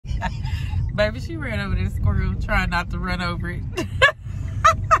Baby, she ran over this squirrel trying not to run over it.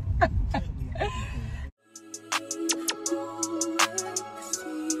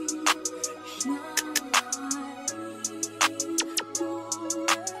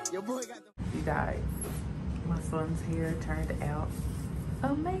 You guys, my son's hair turned out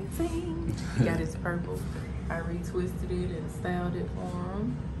amazing. He got his purple. I retwisted it and styled it for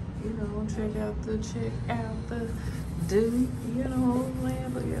him. You know, check out the dude. You know,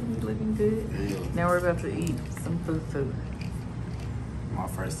 man, look at me looking good. Yeah. Now we're about to eat some FuFu. My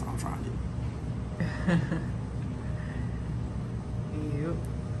first time trying it.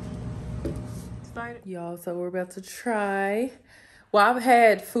 Yep. Excited, y'all. So we're about to try. Well, I've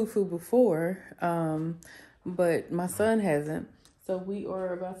had FuFu before, but my son hasn't. So we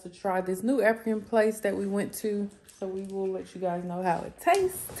are about to try this new African place that we went to. So we will let you guys know how it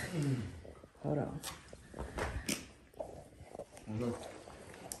tastes. Hold on.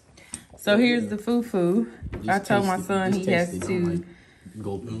 So here's the FuFu. I told my son he has to,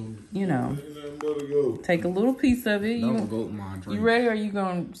 you know, take a little piece of it. You ready, or you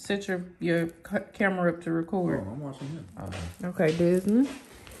gonna set your camera up to record? Oh, I'm watching him. Okay, Disney.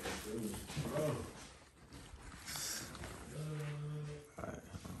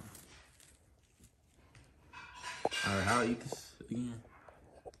 Alright, I'll eat this again.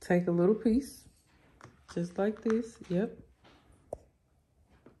 Take a little piece, just like this. Yep.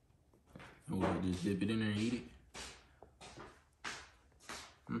 And we'll just dip it in there and eat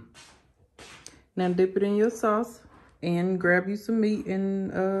it. Now dip it in your sauce and grab you some meat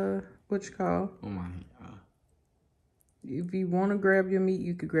and what you call. Oh my. If you want to grab your meat,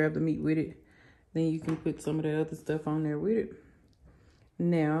 you could grab the meat with it. Then you can put some of that other stuff on there with it.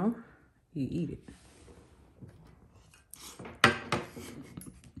 Now you eat it.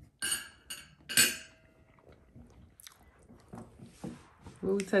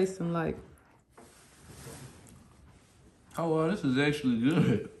 What we tasting like? Oh, wow, this is actually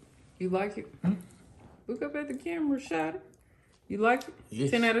good. You like it? Look up at the camera, shot it. You like it? Yes.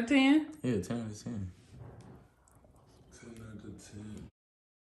 10 out of 10? Yeah, 10 out of 10. 10 out of 10.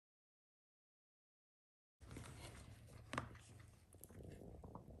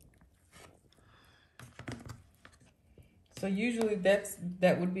 So usually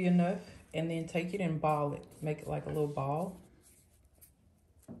that would be enough. And then take it and ball it. Make it like a little ball.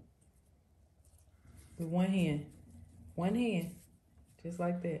 With one hand. One hand. Just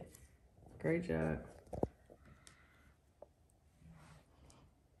like that. Great job.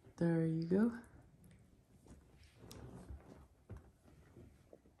 There you go.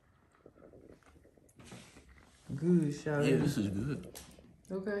 Good, shot. Yeah, this is good.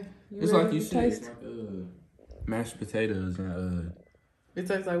 Okay. It's like you said, it's like mashed potatoes and It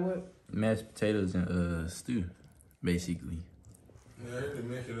tastes like what? Mashed potatoes and stew, basically. Yeah, they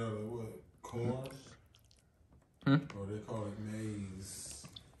make it out of what? Corn? Hmm? Or they call it maize.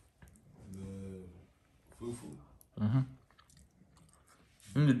 The FuFu.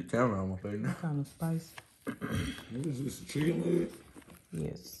 Let me get the camera on my face now. Kind of spicy. What is this, a chicken leg?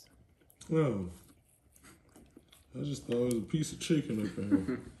 Yes. No. I just thought it was a piece of chicken up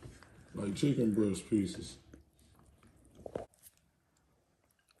there. Like chicken breast pieces.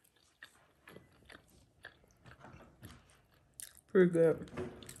 Pretty good.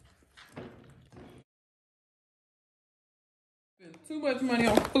 Spend too much money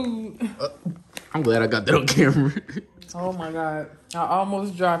on food. I'm glad I got that on camera. Oh my God. I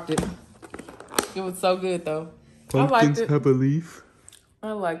almost dropped it. It was so good though. I liked it. Pepper leaf.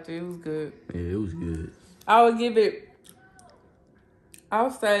 I liked it. It was good. Yeah, it was good. I would give it, I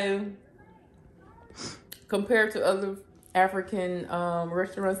would say, compared to other African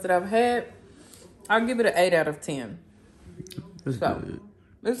restaurants that I've had, I'll give it an 8 out of 10. It's So, good.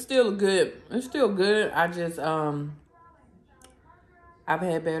 it's still good. It's still good. I just, I've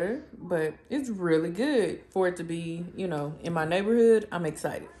had better, but it's really good for it to be, you know, in my neighborhood. I'm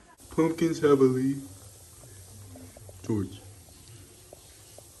excited. Pumpkins have a leaf. George.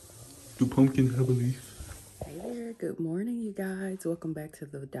 Do pumpkins have a leaf? Hey there, good morning, you guys. Welcome back to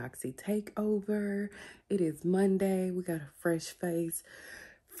the Doxey Takeover. It is Monday. We got a fresh face,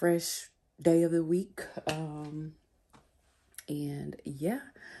 fresh day of the week. And yeah,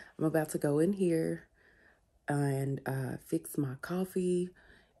 I'm about to go in here and fix my coffee,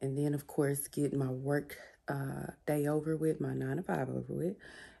 and then of course get my work day over with, my 9 to 5 over with,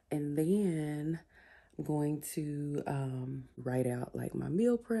 and then I'm going to write out like my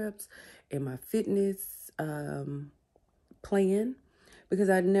meal preps and my fitness plan, because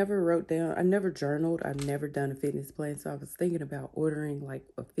I never wrote down, I never journaled, I've never done a fitness plan. So I was thinking about ordering like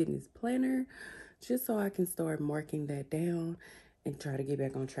a fitness planner just so I can start marking that down and try to get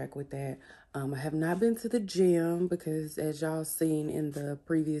back on track with that. I have not been to the gym because, as y'all seen in the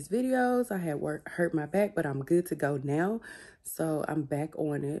previous videos, I had hurt my back, but I'm good to go now. So I'm back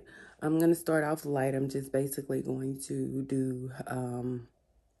on it. I'm going to start off light. I'm just basically going to do, I'm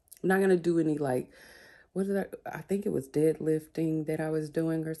not going to do any like, what is that? I think it was deadlifting that I was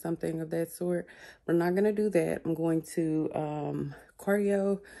doing or something of that sort. But I'm not going to do that. I'm going to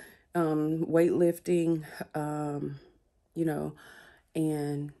cardio, weightlifting, you know,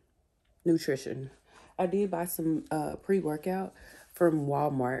 and nutrition. I did buy some pre-workout from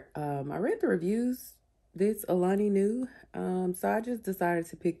Walmart. I read the reviews. This Alani knew. So I just decided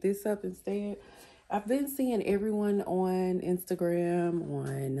to pick this up instead. I've been seeing everyone on Instagram,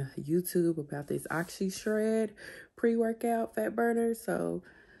 on YouTube about this Oxy Shred pre-workout fat burner. So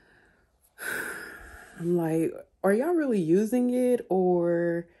I'm like, are y'all really using it?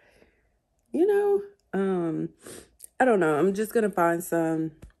 Or, you know, I don't know. I'm just going to find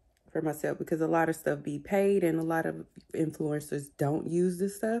some for myself because a lot of stuff be paid and a lot of influencers don't use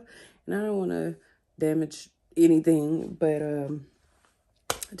this stuff. And I don't want to damage anything, but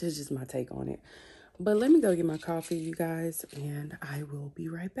that's just my take on it. But let me go get my coffee, you guys, and I will be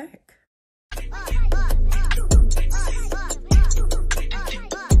right back.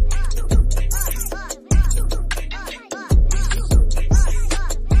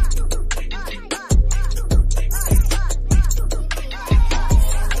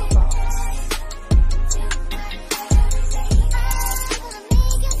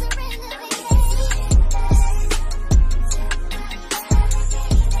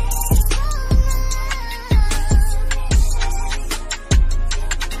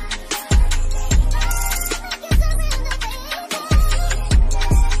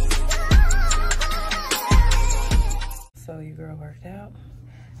 So your girl worked out,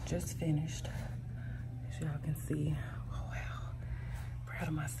 just finished, as y'all can see. Oh wow, proud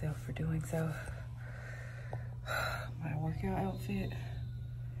of myself for doing so. My workout outfit,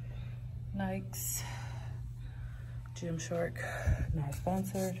 Nikes, Gymshark, not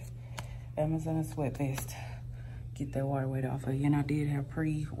sponsored, Amazon sweat vest. Get that water weight off of you. And I did have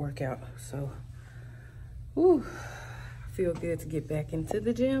pre-workout, so whew, I feel good to get back into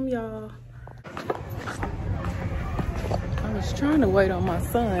the gym, y'all. I was trying to wait on my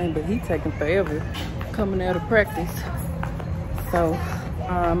son, but he's taking forever coming out of practice. So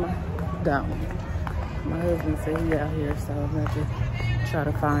I'm gone. My husband said he out here, so I'm gonna have to try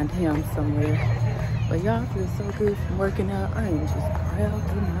to find him somewhere. But y'all, feel so good from working out. I am just proud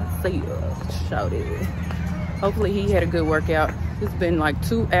of myself. Shout it. Hopefully he had a good workout. It's been like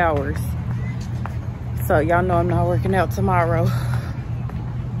 2 hours. So y'all know I'm not working out tomorrow.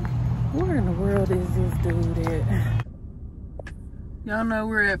 Where in the world is this dude at? Y'all know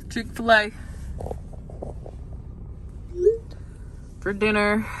we're at Chick-fil-A for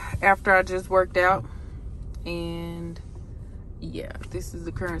dinner after I just worked out. And yeah, this is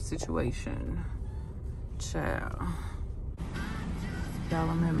the current situation. Ciao. Y'all,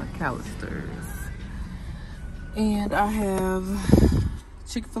 I'm at McAllister's. And I have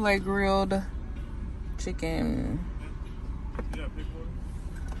Chick-fil-A grilled chicken.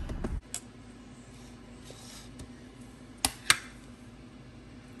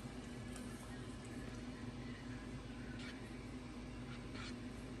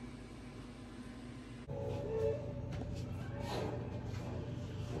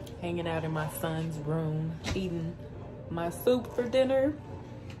 Hanging out in my son's room, eating my soup for dinner.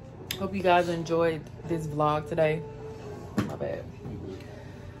 Hope you guys enjoyed this vlog today. My bad.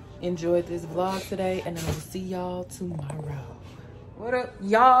 Enjoyed this vlog today, and I will see y'all tomorrow. What up,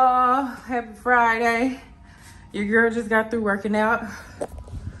 y'all? Happy Friday. Your girl just got through working out.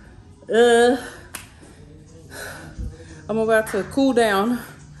 I'm about to cool down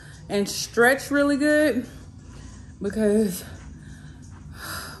and stretch really good because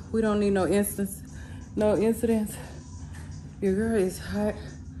we don't need no incidents. Your girl is hot,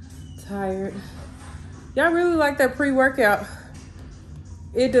 tired. Y'all really like that pre-workout.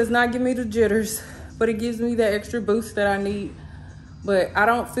 It does not give me the jitters, but it gives me that extra boost that I need. But I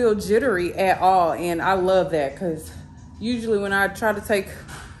don't feel jittery at all, and I love that because usually when I try to take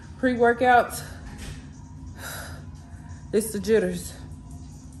pre-workouts, it's the jitters.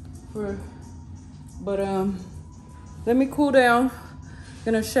 But let me cool down.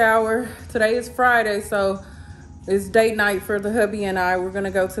 Gonna shower. Today is Friday, so it's date night for the hubby and I. We're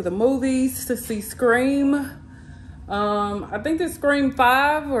gonna go to the movies to see Scream. I think it's Scream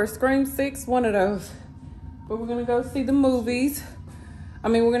 5 or Scream 6, one of those. But we're gonna go see the movies.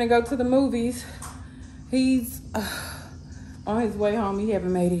 We're gonna go to the movies. He's on his way home. He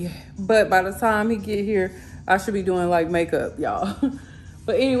haven't made it yet. But by the time he get here, I should be doing like makeup, y'all.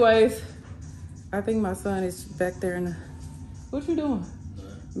 But anyways, I think my son is back there in the, what you doing?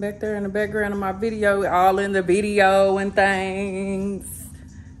 Back there in the background of my video, all in the video and things.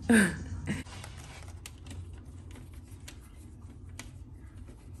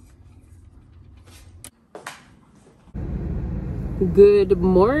 Good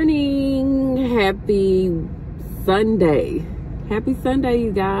morning. Happy Sunday. Happy Sunday,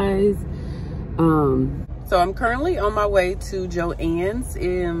 you guys. So I'm currently on my way to Joann's.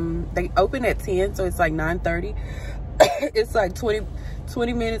 They open at 10, so it's like 9:30. It's like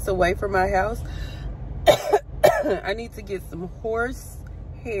 20 minutes away from my house. I need to get some horse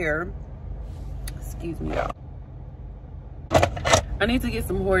hair. Excuse me, y'all. I need to get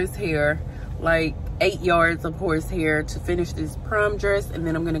some horse hair, like 8 yards of horse hair to finish this prom dress, and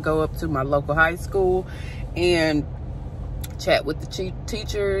then I'm gonna go up to my local high school and chat with the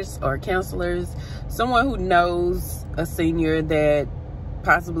teachers or counselors, someone who knows a senior that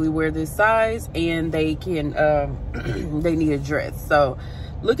possibly wear this size and they can they need a dress. So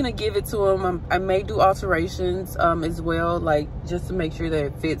looking to give it to them. I may do alterations as well, like just to make sure that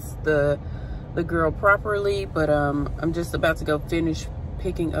it fits the girl properly. But I'm just about to go finish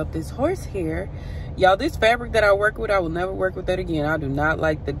picking up this horse hair. Y'all, this fabric that I work with, I will never work with that again. I do not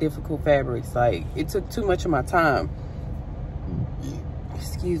like the difficult fabrics. Like, it took too much of my time.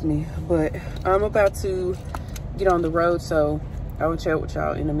 Excuse me. But I'm about to get on the road, so I will chat with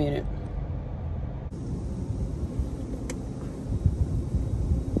y'all in a minute.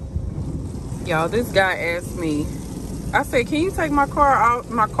 Y'all, this guy asked me, I said, can you take my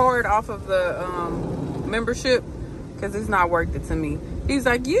card off of the membership? Because it's not worth it to me. He's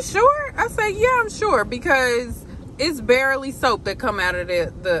like, you sure? I said, yeah, I'm sure, because it's barely soap that come out of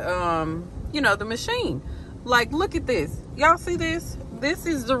the you know, the machine. Like, look at this. Y'all see this? This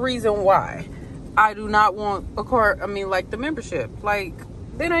is the reason why I do not want a card. I mean, like the membership. Like,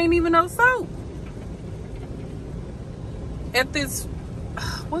 there ain't even no soap. At this,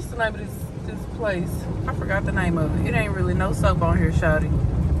 what's the name of this place? I forgot the name of it. It ain't really no soap on here, shawty.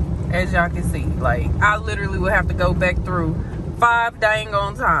 As y'all can see, like, I literally would have to go back through 5 dang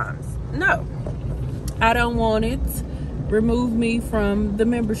on times. No, I don't want it. Remove me from the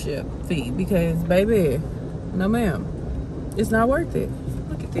membership fee, because baby, no ma'am, it's not worth it.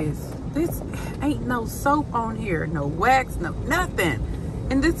 Look at this. This ain't no soap on here, no wax, no nothing.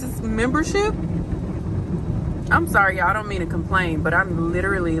 And this is membership. I'm sorry, y'all, I don't mean to complain, but I'm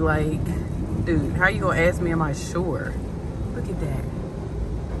literally like, dude, how you gonna ask me, am I sure? Look at that.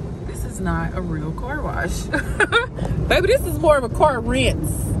 This is not a real car wash. Baby, this is more of a car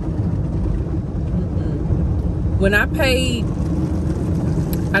rinse. When I paid,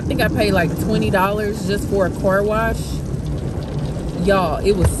 I think I paid like $20 just for a car wash. Y'all,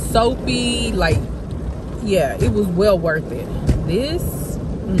 it was soapy. Like, yeah, it was well worth it. This,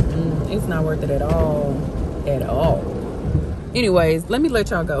 it's not worth it at all. At all. Anyways, let me let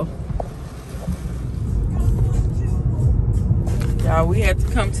y'all go. Y'all, we had to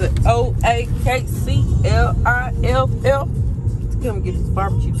come to OAKCLIFL to come get this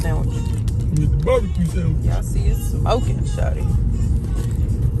barbecue sandwich. Get the barbecue sandwich. Y'all see it's smoking, shawty.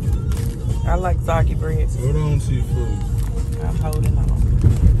 I like soggy bread. Hold on to your food. I'm holding on.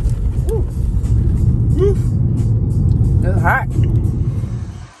 Woo. Woo. It's hot.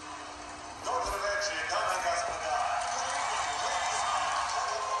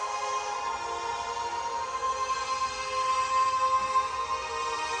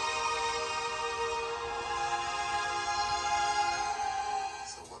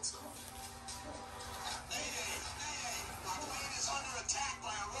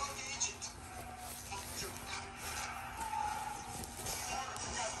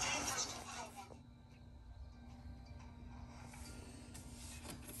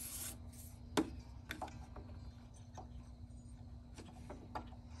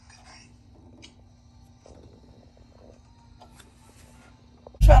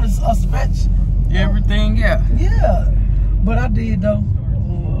 Try to stretch Everything, yeah. Yeah, but I did though.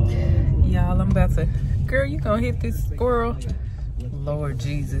 Y'all, I'm about to, girl, you gonna hit this squirrel? Lord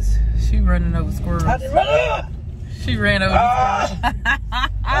Jesus, she running over squirrels. I did run up. She ran over the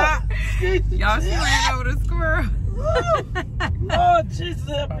squirrel. Y'all, she ran over the squirrel. Lord Jesus,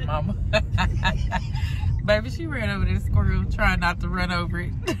 help My me. mama. Baby, she ran over this squirrel, trying not to run over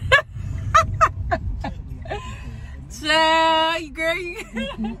it. Child, girl, you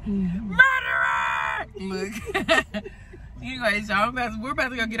murderer! Look. Anyways, y'all, we're about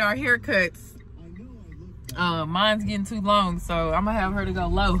to go get our haircuts. Mine's getting too long, so I'm gonna have her to go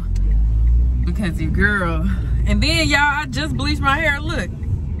low because your girl. And then, y'all, I just bleached my hair. Look,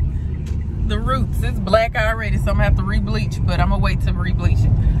 the roots. It's black already, so I'm gonna have to re-bleach, but I'm gonna wait to re-bleach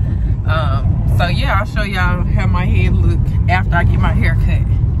it. So yeah, I'll show y'all how my head look after I get my hair cut.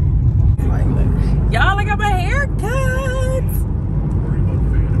 Like, y'all, I got my hair cut.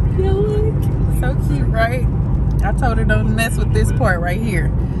 You look so cute, right? I told her don't mess with this part right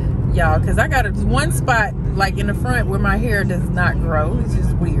here, y'all, because I got one spot like in the front where my hair does not grow. It's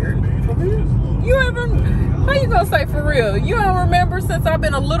just weird. For real? You ever, how you gonna say for real? You don't remember since I've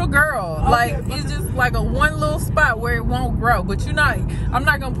been a little girl. Like, it's just like a one little spot where it won't grow. But you're not, I'm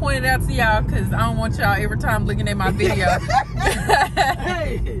not gonna point it out to y'all because I don't want y'all every time looking at my video.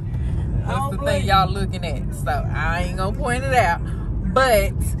 Hey, That's the thing y'all looking at. So I ain't gonna point it out.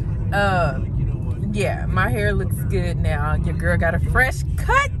 But yeah, my hair looks good now. Your girl got a fresh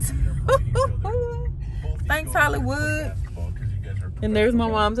cut. Thanks, Hollywood. And there's my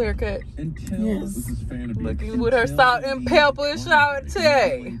mom's haircut. Yes. Looking with her salt and pepper shower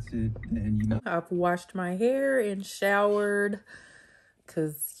today. I've washed my hair and showered.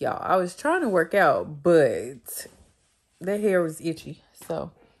 Cause y'all, I was trying to work out, but the hair was itchy.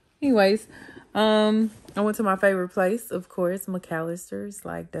 So anyways, I went to my favorite place, of course, McAllister's,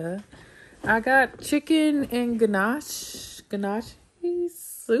 like duh. I got chicken and ganache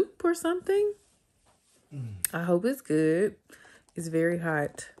soup or something. I hope it's good. It's very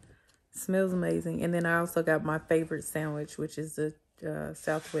hot. Smells amazing. And then I also got my favorite sandwich, which is the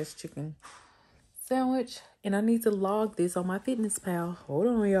Southwest chicken sandwich. And I need to log this on my FitnessPal. Hold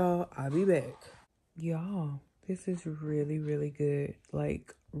on, y'all. I'll be back. Y'all, this is really, really good.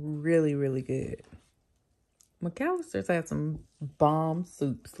 Like, really, really good. McAllister's had some bomb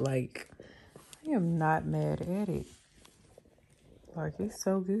soups. Like, I am not mad at it. Like, it's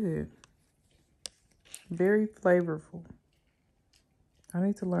so good. Very flavorful. I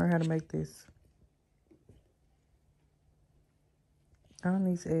need to learn how to make this. I don't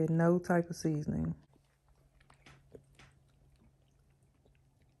need to add no type of seasoning.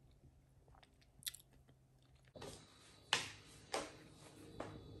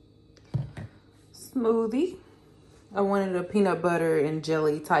 Smoothie. I wanted a peanut butter and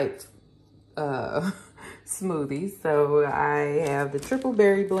jelly type smoothie. So I have the triple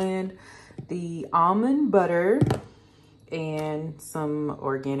berry blend, the almond butter, and some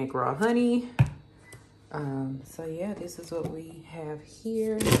organic raw honey. So yeah, this is what we have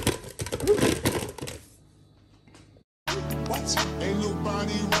here. Ain't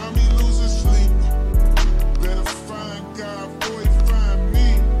nobody around me losing sleep. Better find God before he find me.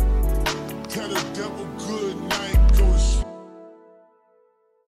 Tell the devil good night, go to sleep.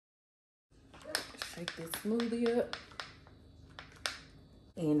 Shake this smoothie up.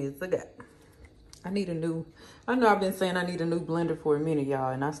 And it's a go. I need a new, I know I've been saying I need a new blender for a minute,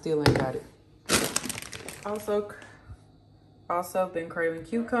 y'all, and I still ain't got it. Also been craving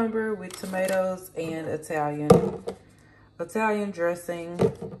cucumber with tomatoes and Italian dressing.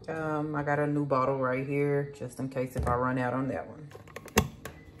 I got a new bottle right here, just in case if I run out on that one.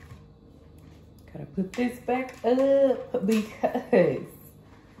 Gotta put this back up because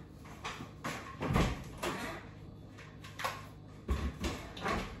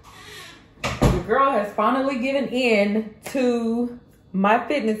the girl has finally given in to my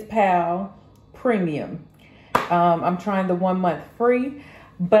FitnessPal Premium. I'm trying the 1 month free,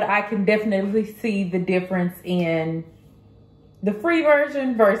 but I can definitely see the difference in the free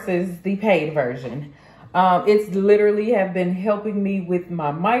version versus the paid version. It's literally have been helping me with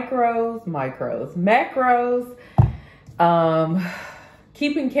my macros,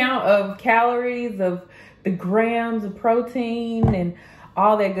 keeping count of calories, of the grams of protein and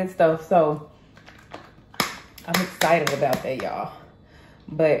all that good stuff. So I'm excited about that, y'all.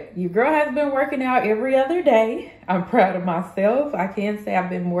 But your girl has been working out every other day. I'm proud of myself. I can say I've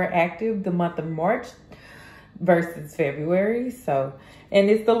been more active the month of March versus February. So, and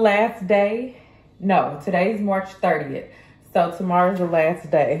it's the last day. No, today's March 30th. So tomorrow's the last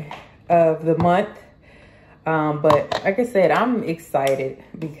day of the month. But like I said, I'm excited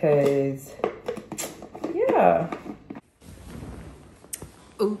because, yeah.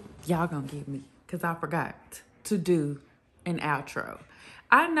 Ooh, y'all gonna get me because I forgot to do an outro.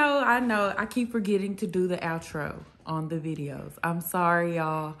 I know, I keep forgetting to do the outro on the videos. I'm sorry,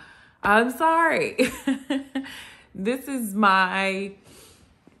 y'all. I'm sorry. This is what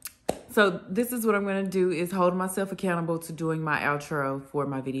I'm going to do is hold myself accountable to doing my outro for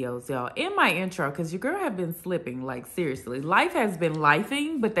my videos, y'all. And my intro, because your girl have been slipping, like seriously. Life has been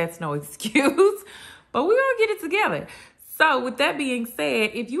lifing, but that's no excuse. But we're going to get it together. So with that being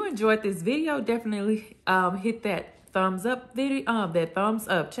said, if you enjoyed this video, definitely hit that thumbs up video, that thumbs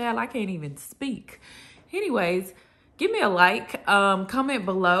up, child. I can't even speak. Anyways, give me a like. Comment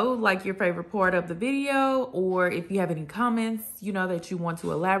below like your favorite part of the video, or if you have any comments, you know, that you want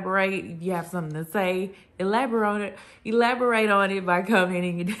to elaborate. If you have something to say, elaborate on it by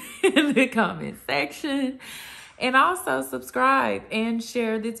commenting in the comment section. And also subscribe and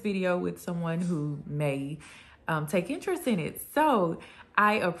share this video with someone who may take interest in it. So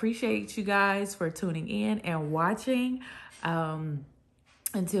I appreciate you guys for tuning in and watching.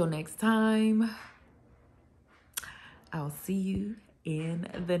 Until next time, I'll see you in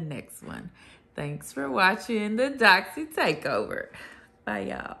the next one. Thanks for watching the Doxey Takeover.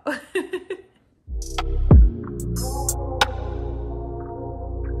 Bye, y'all.